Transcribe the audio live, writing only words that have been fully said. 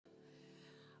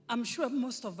I'm sure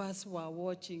most of us were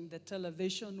watching the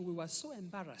television. We were so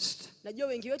embarrassed. Najua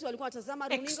wengi wetu walikuwa watazama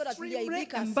runinga na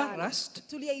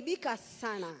tuliaibika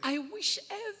sana. I wish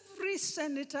every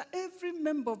senator, every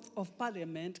member of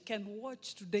parliament can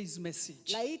watch today's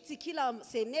message. Laiti kila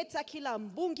seneta, kila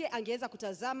mbunge angeweza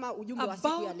kutazama ujumbe wa siku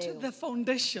ya leo. About the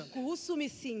foundation. Kuhusu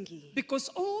misingi.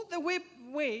 Because all the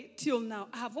way till now,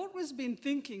 I have always been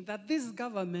thinking that this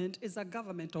government is a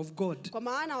government of God. Kwa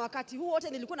maana wakati huu wote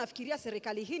nilikuwa nafikiria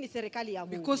serikali hii ni serikali ya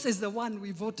Mungu. Because it's the one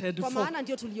we voted for. Kwa maana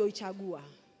ndio tulioichagua.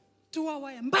 To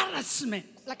our embarrassment.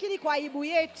 Lakini kwa aibu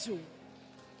yetu.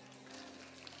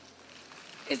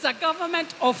 It's a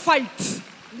government of fight.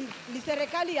 Ni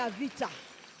serikali ya vita.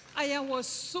 I was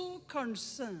so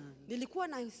concerned. Nilikuwa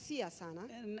na hisia sana.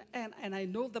 And I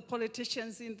know the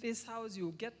politicians in this house,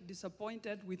 you get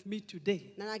disappointed with me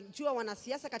today. Na najua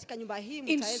wanasiasa katika nyumba hii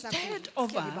mtaweza Instead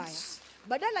of us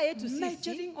badala yetu sisi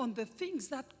majoring on the things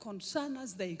that concern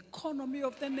us, the economy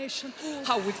of the nation,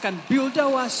 how we can build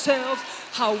ourselves,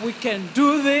 how we can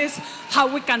do this,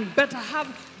 how we can have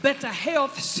better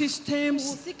health systems.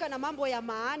 Kuhusika na mambo ya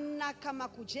maana kama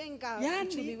kujenga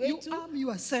uchumi wetu. You arm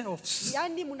yourselves.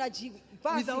 Yani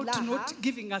mnajivaa without not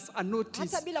giving us a notice.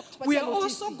 Hata bila kutupatia we are notice.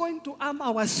 also going to arm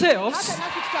ourselves. Hata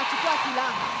nasi tutachukua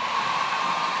silaha.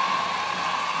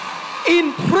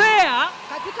 In prayer.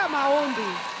 Katika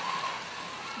maombi.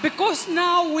 Because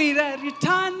now we are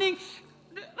returning.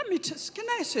 Can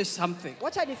I say something?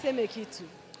 Wacha niseme kitu.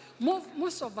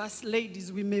 Most of us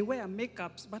ladies, we may wear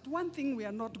makeups, but one thing we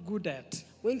are not good at.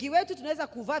 Wengi wetu tunaweza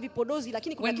kuvaa vipodozi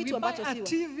lakini kuna kitu ambacho siwa. When we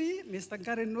buy a TV, Mr.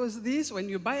 Karen knows this, when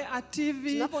you buy a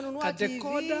TV, a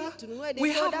decoder,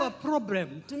 we have a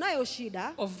problem tunayo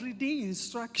shida of reading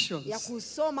instructions. Ya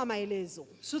kusoma maelezo.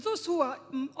 So those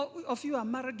of you are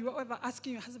married, you are ever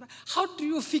asking your husband, how do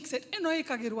you fix it?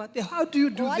 How do you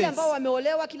do this? Wale ambao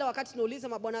wameolewa kila wakati tunauliza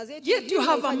mabwana zetu. Yet you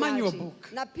have a manual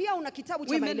book. Na pia una kitabu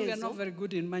cha maelezo. Women we are not very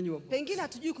good in manual books. Pengine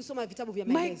hatujui kusoma vitabu vya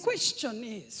maelezo. My question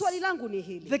is, swali langu ni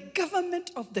hili. The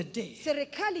government of the day.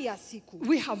 Serikali ya siku.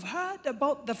 We have heard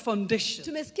about the foundation.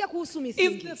 Tumesikia kuhusu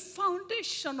misingi. If the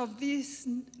foundation of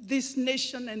this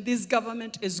nation and this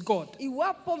government is God,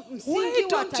 iwapo msingi why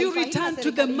don't you return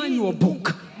to the manual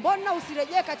book? Mbona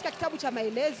usirejee katika kitabu cha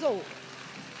maelezo?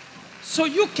 So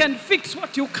you can fix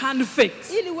what you can't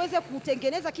fix. Ili uweze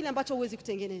kutengeneza kile ambacho huwezi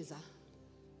kutengeneza.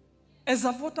 As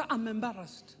a voter, I'm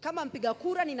embarrassed. Kama mpiga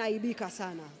kura ninaaibika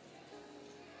sana.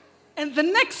 And the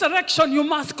next election you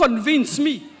must convince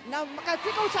me. Na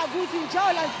katika uchaguzi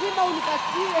ujao lazima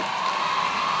unipatie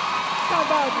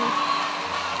sababu.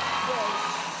 Yes.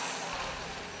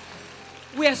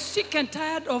 We are sick and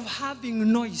tired of having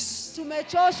noise.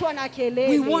 Tumechoshwa na kelele.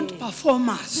 We want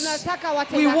performers. Tunataka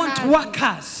watenda we want kazi.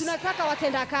 Workers. Tunataka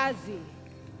watenda kazi.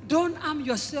 Don't arm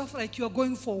yourself like you are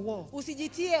going for war.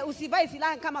 Usivae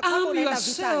silaha kama kwamba unaenda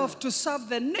vitani. Arm yourself to serve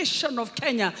the nation of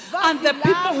Kenya and the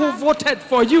people who voted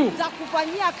for you. Za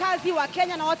kufanyia kazi wa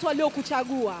Kenya na watu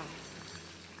waliokuchagua.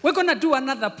 We're going to do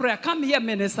another prayer. Come here,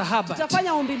 Minister Herbert.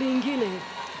 Tutafanya ombi lingine.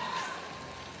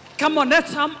 Come on,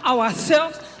 let's arm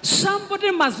ourselves.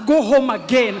 Somebody must go home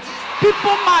again.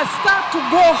 People must start to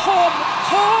go home.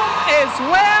 Home is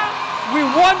where we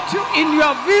want you, in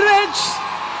your village.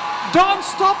 Don't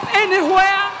stop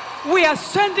anywhere. We are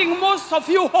sending most of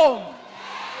you home.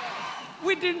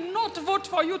 We did not vote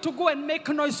for you to go and make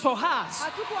noise for us.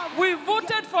 We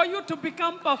voted for you to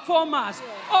become performers.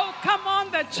 Oh, come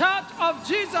on, the Church of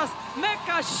Jesus, make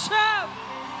a shout.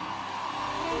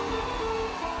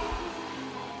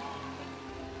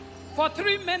 For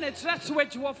 3 minutes, let's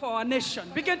wage war for our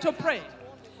nation. Begin to pray.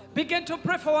 Begin to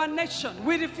pray for our nation.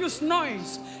 We refuse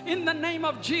noise in the name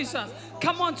of Jesus.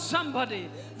 Come on, somebody.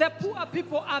 The poor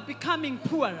people are becoming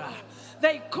poorer.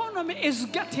 The economy is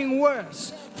getting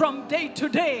worse from day to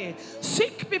day.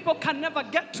 Sick people can never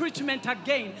get treatment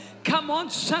again. Come on,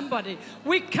 somebody.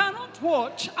 We cannot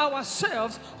watch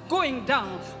ourselves going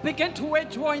down. Begin to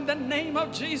wage war in the name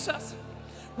of Jesus.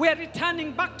 We are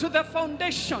returning back to the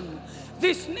foundation.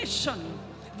 This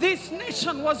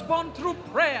nation was born through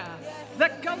prayer. The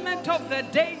government of the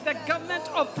day, the government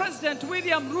of President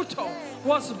William Ruto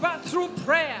was birthed through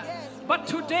prayer. But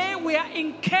today we are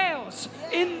in chaos.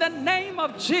 In the name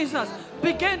of Jesus,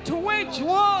 begin to wage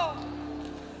war.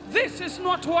 This is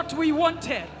not what we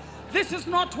wanted. This is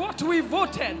not what we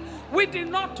voted. We did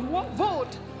not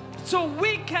vote so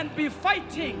we can be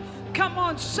fighting. Come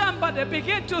on, somebody,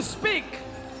 begin to speak.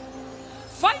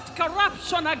 Fight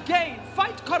corruption again.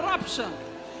 Fight corruption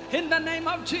in the name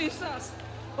of Jesus.